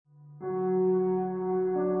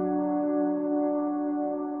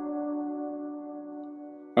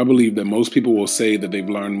I believe that most people will say that they've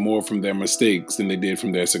learned more from their mistakes than they did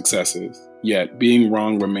from their successes. Yet, being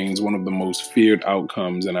wrong remains one of the most feared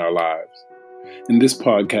outcomes in our lives. In this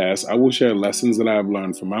podcast, I will share lessons that I have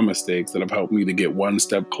learned from my mistakes that have helped me to get one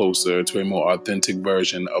step closer to a more authentic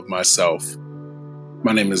version of myself.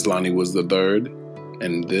 My name is Lonnie Woods III,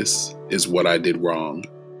 and this is What I Did Wrong.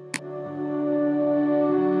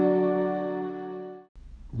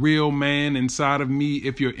 Real man inside of me,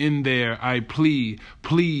 if you're in there, I plead,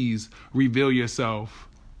 please reveal yourself.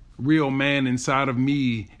 Real man inside of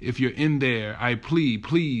me, if you're in there, I plead,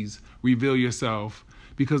 please reveal yourself.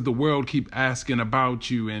 Because the world keep asking about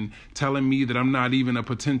you and telling me that I'm not even a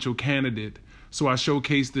potential candidate. So I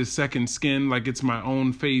showcase this second skin like it's my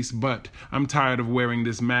own face, but I'm tired of wearing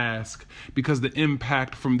this mask because the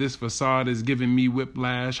impact from this facade is giving me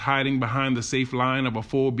whiplash, hiding behind the safe line of a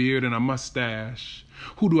full beard and a mustache.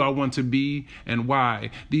 Who do I want to be and why?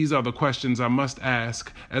 These are the questions I must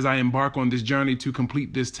ask as I embark on this journey to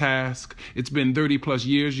complete this task. It's been 30 plus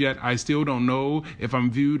years, yet I still don't know if I'm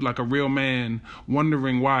viewed like a real man,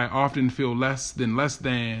 wondering why I often feel less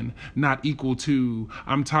than, not equal to.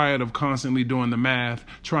 I'm tired of constantly doing the math,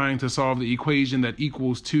 trying to solve the equation that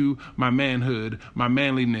equals to my manhood, my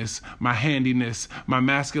manliness, my handiness, my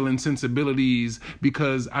masculine sensibilities,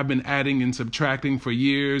 because I've been adding and subtracting for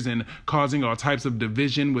years and causing all types of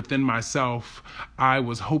division within myself. I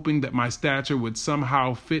was hoping that my stature would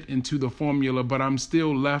somehow fit into the formula, but I'm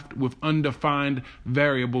still left with undefined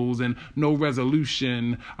variables and no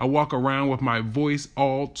resolution. I walk around with my voice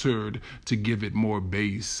altered to give it more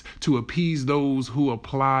bass, to appease those who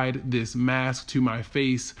applied this mask to my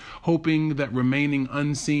face, hoping that remaining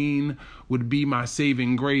unseen would be my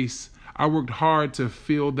saving grace. I worked hard to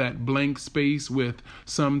fill that blank space with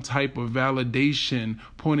some type of validation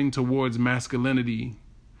pointing towards masculinity.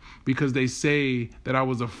 Because they say that I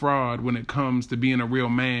was a fraud when it comes to being a real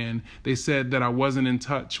man. They said that I wasn't in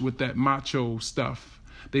touch with that macho stuff.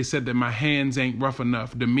 They said that my hands ain't rough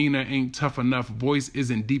enough, demeanor ain't tough enough, voice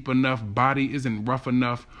isn't deep enough, body isn't rough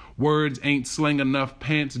enough, words ain't slang enough,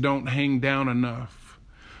 pants don't hang down enough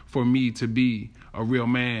for me to be a real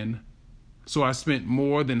man. So I spent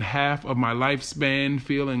more than half of my lifespan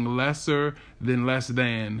feeling lesser than less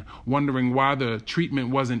than, wondering why the treatment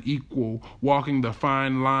wasn't equal, walking the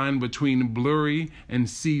fine line between blurry and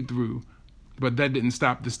see-through. But that didn't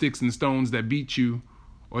stop the sticks and stones that beat you,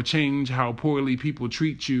 or change how poorly people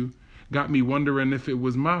treat you. Got me wondering if it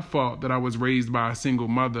was my fault that I was raised by a single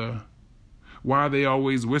mother. Why are they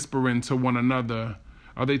always whispering to one another?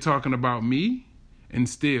 Are they talking about me? And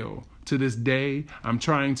still, to this day, I'm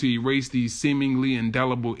trying to erase these seemingly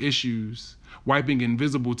indelible issues, wiping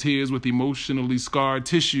invisible tears with emotionally scarred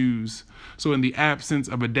tissues. So in the absence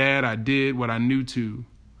of a dad, I did what I knew to.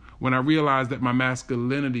 When I realized that my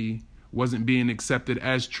masculinity wasn't being accepted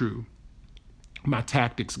as true, my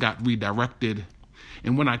tactics got redirected.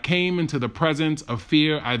 And when I came into the presence of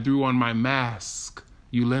fear, I threw on my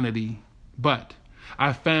MASKulinity. But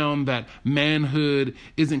I found that manhood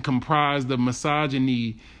isn't comprised of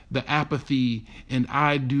misogyny, the apathy, and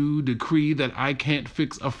I do decree that I can't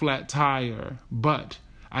fix a flat tire, but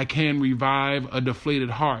I can revive a deflated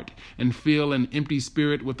heart and fill an empty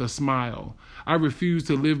spirit with a smile. I refuse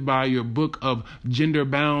to live by your book of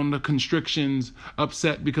gender-bound constrictions,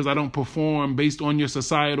 upset because I don't perform based on your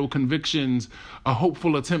societal convictions, a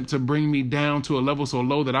hopeful attempt to bring me down to a level so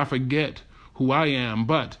low that I forget who I am,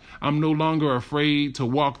 but I'm no longer afraid to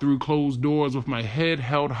walk through closed doors with my head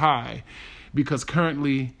held high, because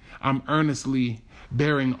currently I'm earnestly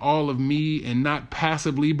bearing all of me, and not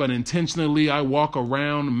passively but intentionally I walk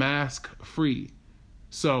around mask-free.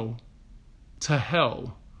 So, to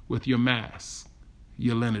hell with your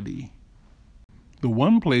masculinity. The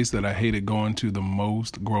one place that I hated going to the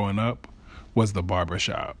most growing up was the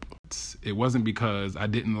barbershop. It wasn't because I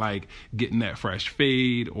didn't like getting that fresh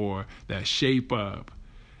fade or that shape up.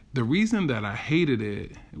 The reason that I hated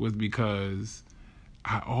it was because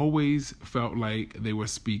I always felt like they were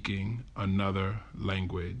speaking another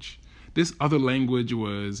language. This other language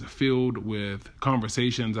was filled with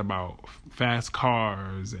conversations about fast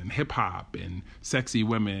cars and hip hop and sexy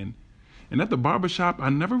women. And at the barbershop, I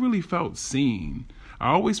never really felt seen.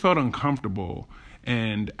 I always felt uncomfortable.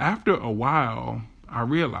 And after a while, I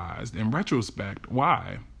realized in retrospect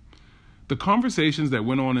why. The conversations that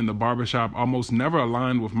went on in the barbershop almost never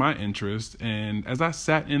aligned with my interests, and as I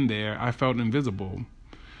sat in there, I felt invisible.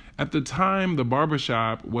 At the time, the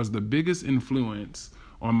barbershop was the biggest influence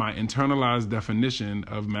on my internalized definition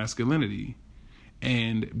of masculinity.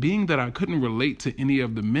 And being that I couldn't relate to any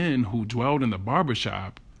of the men who dwelled in the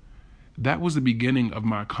barbershop, that was the beginning of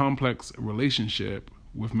my complex relationship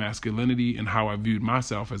with masculinity and how I viewed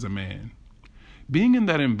myself as a man. Being in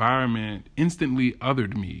that environment instantly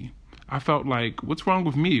othered me. I felt like, what's wrong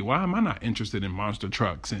with me? Why am I not interested in monster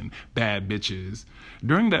trucks and bad bitches?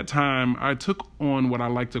 During that time, I took on what I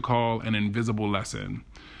like to call an invisible lesson.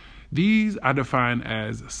 These I define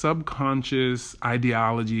as subconscious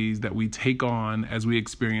ideologies that we take on as we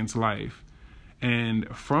experience life.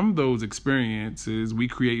 And from those experiences, we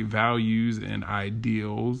create values and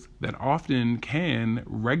ideals that often can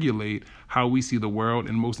regulate how we see the world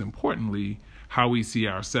and, most importantly, how we see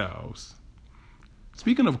ourselves.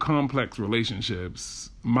 Speaking of complex relationships,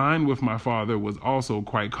 mine with my father was also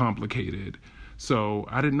quite complicated. So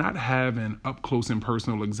I did not have an up-close and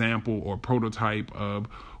personal example or prototype of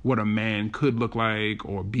what a man could look like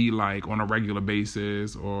or be like on a regular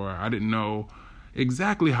basis, or I didn't know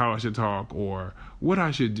exactly how I should talk or what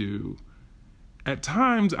I should do. At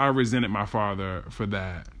times, I resented my father for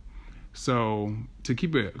that. So to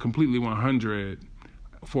keep it completely 100,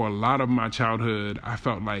 for a lot of my childhood, I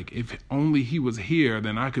felt like if only he was here,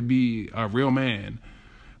 then I could be a real man.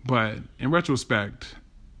 But in retrospect,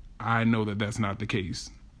 I know that that's not the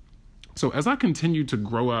case. So as I continued to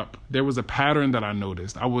grow up, there was a pattern that I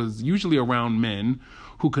noticed. I was usually around men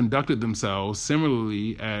who conducted themselves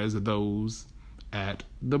similarly as those at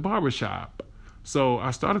the barbershop. So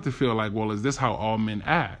I started to feel like, well, is this how all men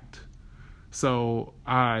act? So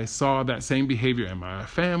I saw that same behavior in my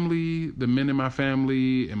family, the men in my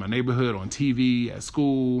family, in my neighborhood, on TV, at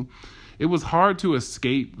school. It was hard to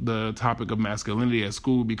escape the topic of masculinity at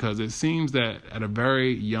school because it seems that at a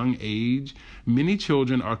very young age, many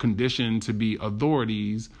children are conditioned to be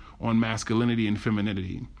authorities on masculinity and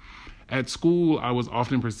femininity. At school, I was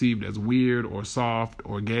often perceived as weird or soft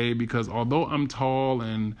or gay because although I'm tall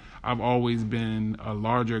and I've always been a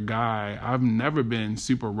larger guy, I've never been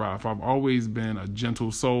super rough. I've always been a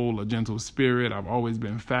gentle soul, a gentle spirit. I've always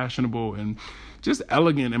been fashionable and just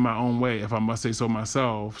elegant in my own way, if I must say so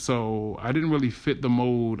myself. So I didn't really fit the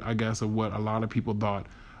mold, I guess, of what a lot of people thought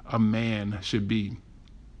a man should be,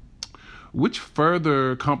 which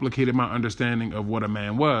further complicated my understanding of what a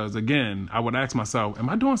man was. Again, I would ask myself, am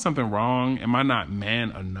I doing something wrong? Am I not man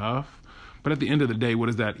enough? But at the end of the day, what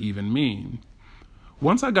does that even mean?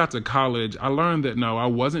 Once I got to college, I learned that no, I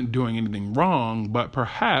wasn't doing anything wrong, but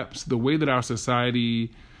perhaps the way that our society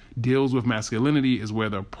deals with masculinity is where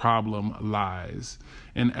the problem lies.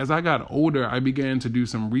 And as I got older, I began to do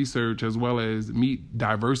some research as well as meet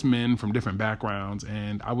diverse men from different backgrounds.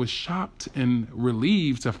 And I was shocked and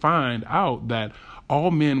relieved to find out that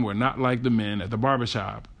all men were not like the men at the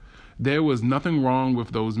barbershop. There was nothing wrong with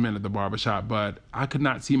those men at the barbershop, but I could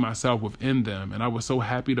not see myself within them. And I was so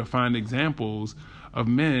happy to find examples of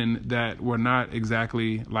men that were not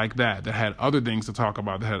exactly like that had other things to talk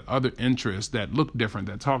about, that had other interests, that looked different,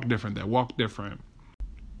 that talked different, that walked different.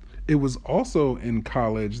 It was also in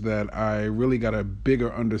college that I really got a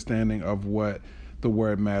bigger understanding of what the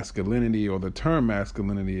word masculinity or the term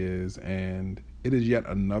masculinity is, and it is yet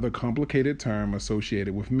another complicated term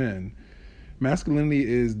associated with men. Masculinity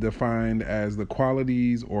is defined as the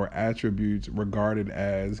qualities or attributes regarded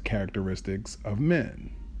as characteristics of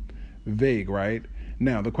men. Vague, right?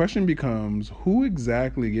 Now, the question becomes, who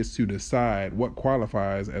exactly gets to decide what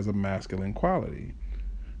qualifies as a masculine quality?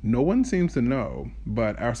 No one seems to know,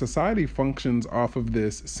 but our society functions off of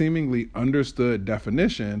this seemingly understood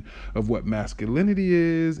definition of what masculinity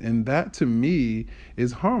is, and that to me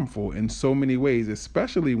is harmful in so many ways,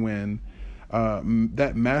 especially when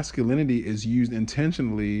that masculinity is used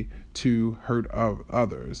intentionally to hurt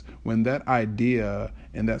others, when that idea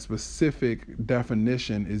and that specific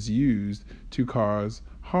definition is used to cause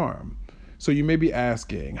harm. So you may be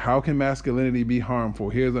asking, how can masculinity be harmful?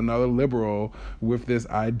 Here's another liberal with this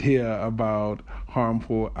idea about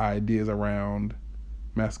harmful ideas around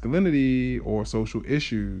masculinity or social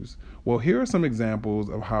issues. Well, here are some examples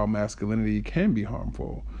of how masculinity can be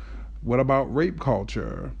harmful. What about rape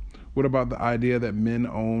culture? What about the idea that men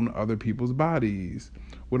own other people's bodies?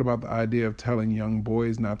 What about the idea of telling young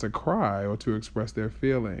boys not to cry or to express their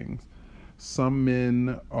feelings? Some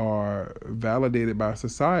men are validated by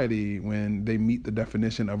society when they meet the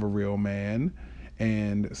definition of a real man,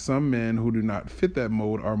 and some men who do not fit that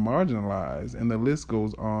mold are marginalized, and the list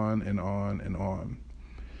goes on and on and on.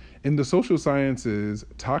 In the social sciences,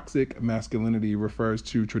 toxic masculinity refers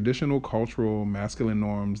to traditional cultural masculine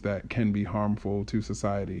norms that can be harmful to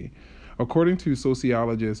society. According to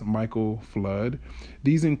sociologist Michael Flood,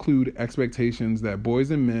 these include expectations that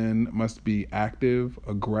boys and men must be active,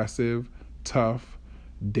 aggressive, tough,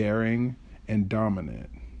 daring, and dominant.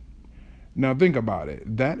 Now think about it.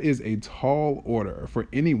 That is a tall order for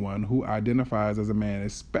anyone who identifies as a man,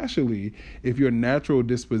 especially if your natural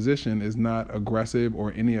disposition is not aggressive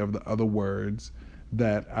or any of the other words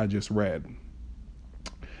that I just read.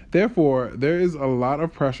 Therefore, there is a lot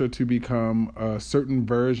of pressure to become a certain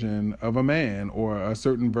version of a man or a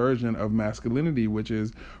certain version of masculinity, which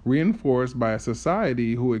is reinforced by a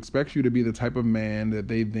society who expects you to be the type of man that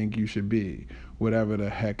they think you should be, whatever the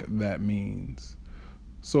heck that means.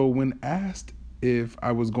 So when asked if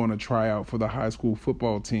I was going to try out for the high school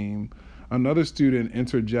football team, another student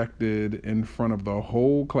interjected in front of the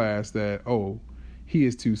whole class that, oh, he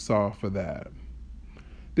is too soft for that.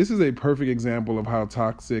 This is a perfect example of how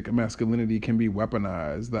toxic masculinity can be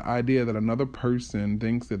weaponized. The idea that another person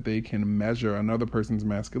thinks that they can measure another person's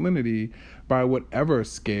masculinity by whatever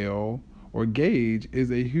scale or gauge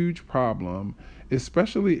is a huge problem,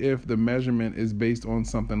 especially if the measurement is based on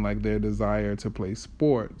something like their desire to play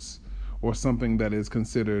sports or something that is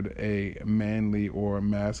considered a manly or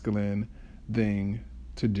masculine thing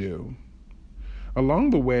to do. Along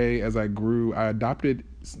the way, as I grew, I adopted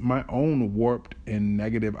my own warped and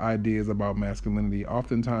negative ideas about masculinity.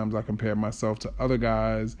 Oftentimes, I compared myself to other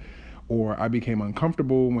guys, or I became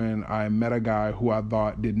uncomfortable when I met a guy who I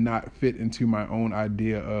thought did not fit into my own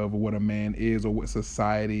idea of what a man is or what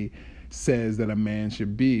society says that a man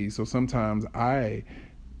should be. So sometimes I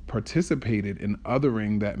participated in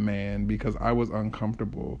othering that man because I was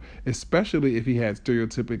uncomfortable, especially if he had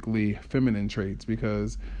stereotypically feminine traits,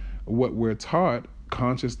 because what we're taught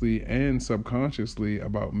consciously and subconsciously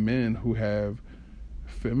about men who have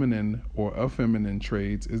feminine or effeminate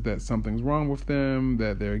traits is that something's wrong with them,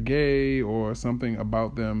 that they're gay, or something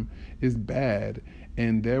about them is bad.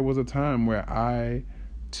 And there was a time where I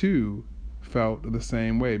too felt the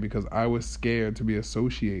same way because I was scared to be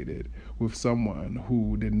associated with someone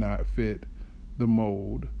who did not fit the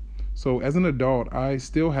mold. So as an adult, I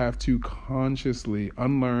still have to consciously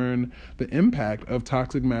unlearn the impact of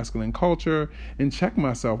toxic masculine culture and check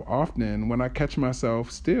myself often when I catch myself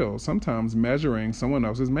still, sometimes measuring someone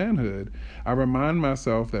else's manhood. I remind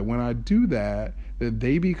myself that when I do that, that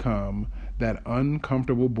they become that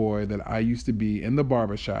uncomfortable boy that I used to be in the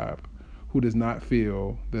barbershop who does not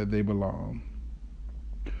feel that they belong.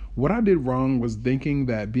 What I did wrong was thinking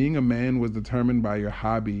that being a man was determined by your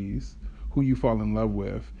hobbies, who you fall in love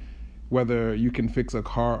with, whether you can fix a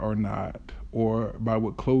car or not, or by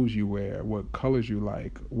what clothes you wear, what colors you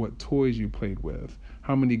like, what toys you played with,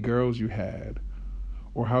 how many girls you had,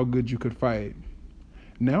 or how good you could fight.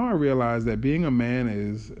 Now I realize that being a man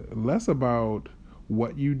is less about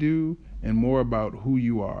what you do and more about who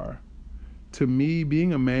you are. To me,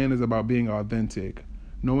 being a man is about being authentic,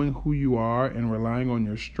 knowing who you are and relying on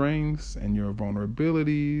your strengths and your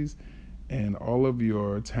vulnerabilities and all of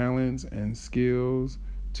your talents and skills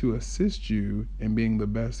to assist you in being the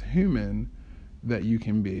best human that you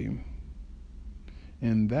can be.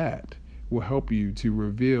 And that will help you to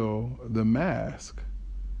reveal the mask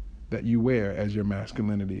that you wear as your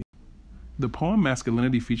masculinity. The poem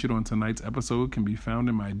Masculinity featured on tonight's episode can be found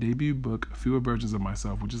in my debut book, Fewer Versions of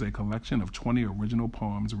Myself, which is a collection of 20 original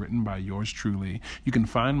poems written by yours truly. You can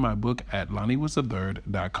find my book at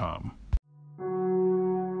lonniewastthethird.com.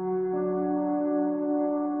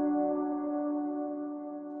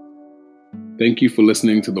 Thank you for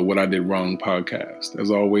listening to the What I Did Wrong podcast.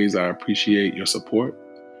 As always, I appreciate your support.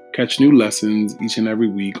 Catch new lessons each and every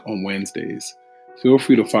week on Wednesdays. Feel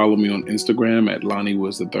free to follow me on Instagram at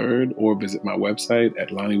LonnieWasTheThird or visit my website at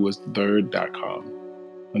LonnieWasTheThird.com.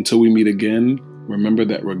 Until we meet again, remember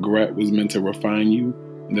that regret was meant to refine you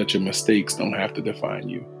and that your mistakes don't have to define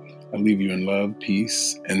you. I leave you in love,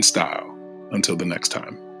 peace, and style. Until the next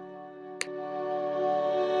time.